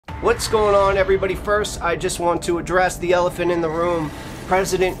What's going on, everybody? First, I just want to address the elephant in the room.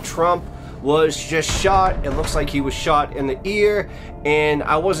 President Trump was just shot. It looks like he was shot in the ear, and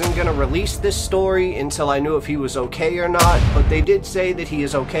I wasn't going to release this story until I knew if he was okay or not, but they did say that he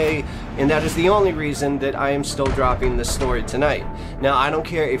is okay, and that is the only reason that I am still dropping this story tonight. Now, I don't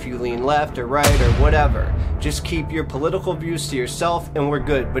care if you lean left or right or whatever. Just keep your political views to yourself and we're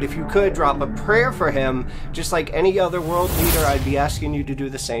good. But if you could drop a prayer for him, just like any other world leader, I'd be asking you to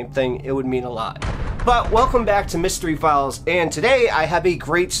do the same thing. It would mean a lot. But welcome back to Mystery Files, and today I have a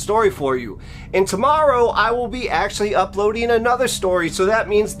great story for you. And tomorrow I will be actually uploading another story, so that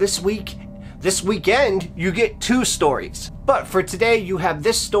means this weekend you get 2 stories. But for today you have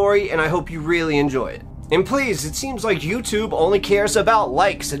this story, and I hope you really enjoy it. And please, it seems like YouTube only cares about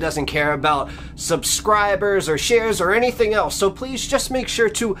likes. It doesn't care about subscribers or shares or anything else. So please just make sure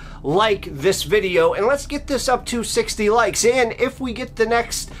to like this video, and let's get this up to 60 likes. And if we get the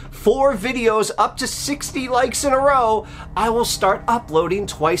next 4 videos up to 60 likes in a row, I will start uploading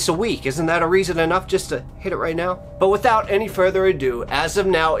twice a week. Isn't that a reason enough just to hit it right now? But without any further ado, as of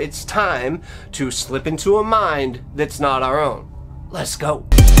now, it's time to slip into a mind that's not our own. Let's go.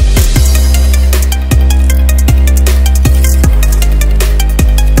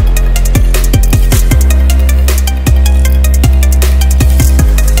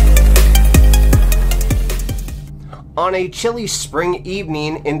 On a chilly spring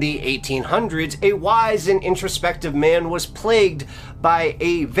evening in the 1800s, a wise and introspective man was plagued by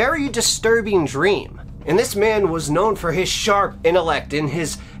a very disturbing dream. And this man was known for his sharp intellect and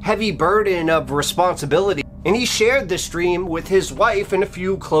his heavy burden of responsibility. And he shared this dream with his wife and a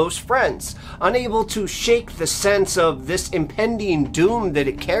few close friends, unable to shake the sense of this impending doom that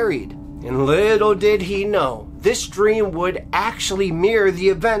it carried. And little did he know, this dream would actually mirror the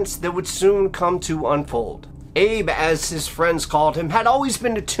events that would soon come to unfold. Abe, as his friends called him, had always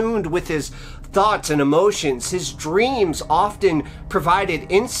been attuned with his thoughts and emotions. His dreams often provided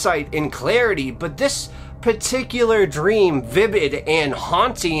insight and clarity, but this particular dream, vivid and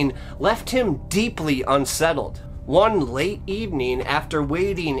haunting, left him deeply unsettled. One late evening, after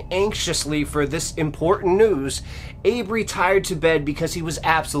waiting anxiously for this important news, Abe retired to bed because he was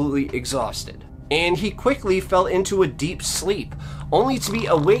absolutely exhausted. And he quickly fell into a deep sleep, only to be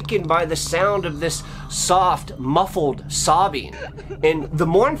awakened by the sound of this soft, muffled sobbing. And the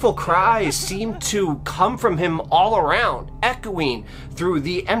mournful cries seemed to come from him all around, echoing through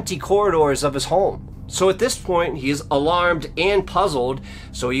the empty corridors of his home. So at this point, he is alarmed and puzzled,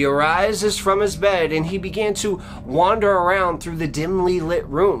 so he arises from his bed and he began to wander around through the dimly lit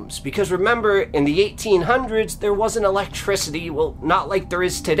rooms. Because remember, in the 1800s, there wasn't electricity, well, not like there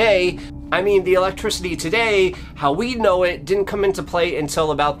is today. I mean, the electricity today, how we know it, didn't come into play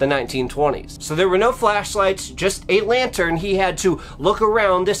until about the 1920s. So there were no flashlights, just a lantern. He had to look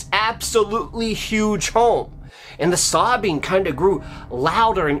around this absolutely huge home. And the sobbing kind of grew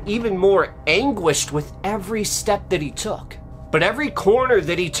louder and even more anguished with every step that he took. But every corner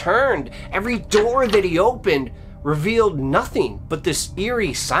that he turned, every door that he opened, revealed nothing but this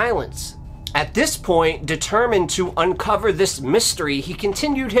eerie silence. At this point, determined to uncover this mystery, he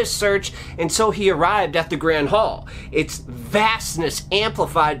continued his search until he arrived at the Grand Hall, its vastness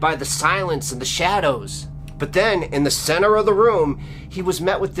amplified by the silence and the shadows. But then, in the center of the room, he was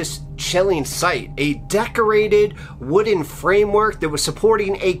met with this chilling sight. A decorated wooden framework that was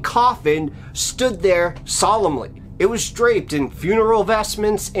supporting a coffin stood there solemnly. It was draped in funeral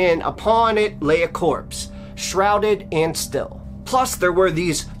vestments, and upon it lay a corpse, shrouded and still. Plus, there were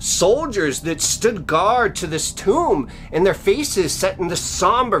these soldiers that stood guard to this tomb, and their faces set in this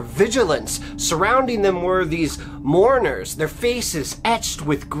somber vigilance. Surrounding them were these mourners, their faces etched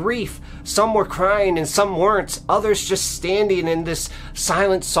with grief. Some were crying and some weren't, others just standing in this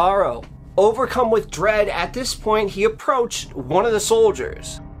silent sorrow. Overcome with dread, at this point he approached one of the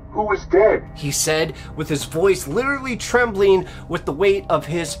soldiers. "Who is dead?" he said, with his voice literally trembling with the weight of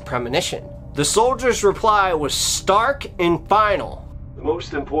his premonition. The soldier's reply was stark and final. "The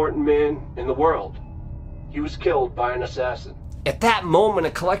most important man in the world. He was killed by an assassin." At that moment,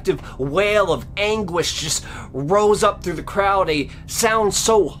 a collective wail of anguish just rose up through the crowd, a sound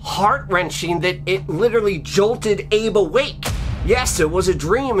so heart-wrenching that it literally jolted Abe awake. Yes, it was a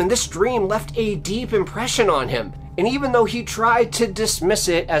dream, and this dream left a deep impression on him. And even though he tried to dismiss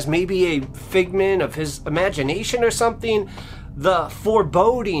it as maybe a figment of his imagination or something, the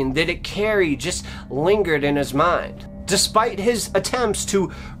foreboding that it carried just lingered in his mind. Despite his attempts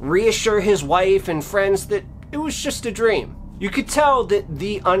to reassure his wife and friends that it was just a dream, you could tell that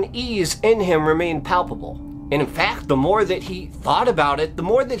the unease in him remained palpable. And in fact, the more that he thought about it, the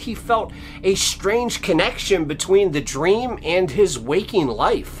more that he felt a strange connection between the dream and his waking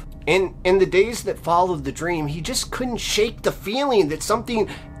life. And in the days that followed the dream, he just couldn't shake the feeling that something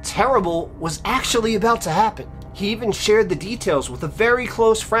terrible was actually about to happen. He even shared the details with a very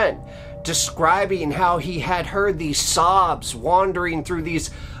close friend, describing how he had heard these sobs wandering through these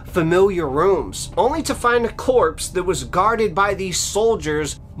familiar rooms, only to find a corpse that was guarded by these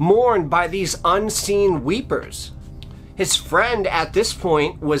soldiers, mourned by these unseen weepers. His friend at this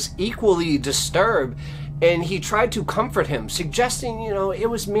point was equally disturbed, and he tried to comfort him, suggesting, it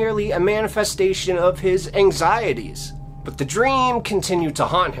was merely a manifestation of his anxieties. But the dream continued to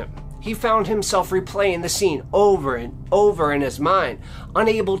haunt him. He found himself replaying the scene over and over in his mind,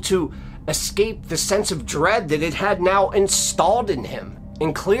 unable to escape the sense of dread that it had now installed in him.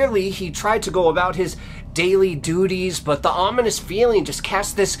 And clearly, he tried to go about his daily duties, but the ominous feeling just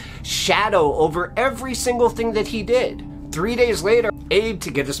cast this shadow over every single thing that he did. 3 days later, Abe, to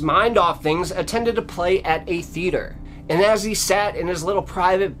get his mind off things, attended a play at a theater. And as he sat in his little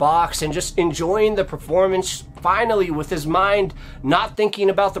private box and just enjoying the performance, finally with his mind not thinking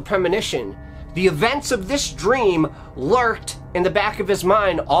about the premonition, the events of this dream lurked in the back of his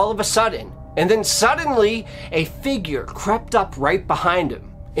mind all of a sudden. And then suddenly, a figure crept up right behind him.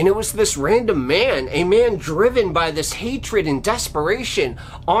 And it was this random man, a man driven by this hatred and desperation,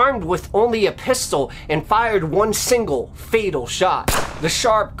 armed with only a pistol, and fired one single fatal shot. The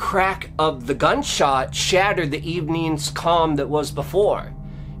sharp crack of the gunshot shattered the evening's calm that was before,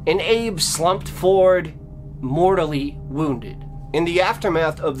 and Abe slumped forward, mortally wounded. In the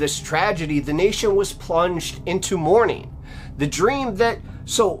aftermath of this tragedy, the nation was plunged into mourning. The dream that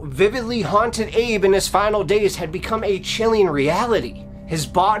so vividly haunted Abe in his final days had become a chilling reality. His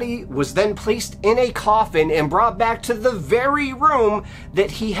body was then placed in a coffin and brought back to the very room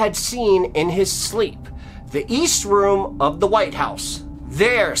that he had seen in his sleep, the East Room of the White House.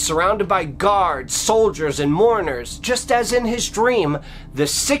 There, surrounded by guards, soldiers, and mourners, just as in his dream, the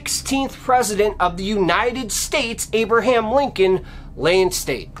 16th President of the United States, Abraham Lincoln, lay in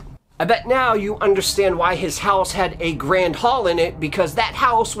state. I bet now you understand why his house had a grand hall in it, because that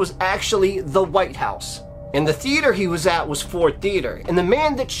house was actually the White House. And the theater he was at was Ford Theater. And the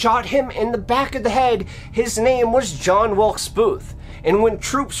man that shot him in the back of the head, his name was John Wilkes Booth. And when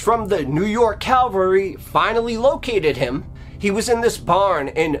troops from the New York Cavalry finally located him, he was in this barn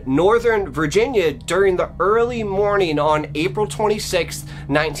in Northern Virginia during the early morning on April 26,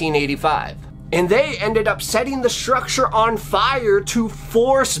 1985. And they ended up setting the structure on fire to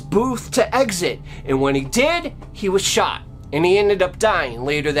force Booth to exit. And when he did, he was shot. And he ended up dying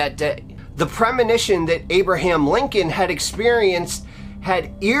later that day. The premonition that Abraham Lincoln had experienced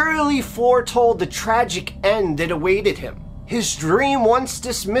had eerily foretold the tragic end that awaited him. His dream, once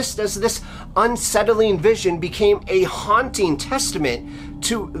dismissed as this unsettling vision, became a haunting testament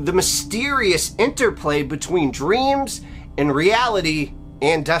to the mysterious interplay between dreams and reality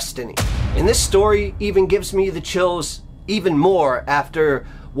and destiny. And this story even gives me the chills even more after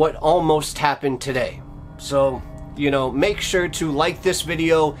what almost happened today. So, make sure to like this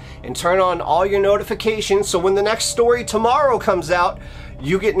video and turn on all your notifications so when the next story tomorrow comes out,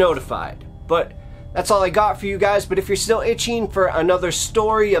 you get notified. But that's all I got for you guys. But if you're still itching for another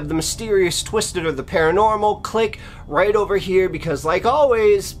story of the mysterious, twisted, or the paranormal, click right over here because, like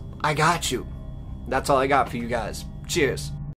always, I got you. That's all I got for you guys. Cheers.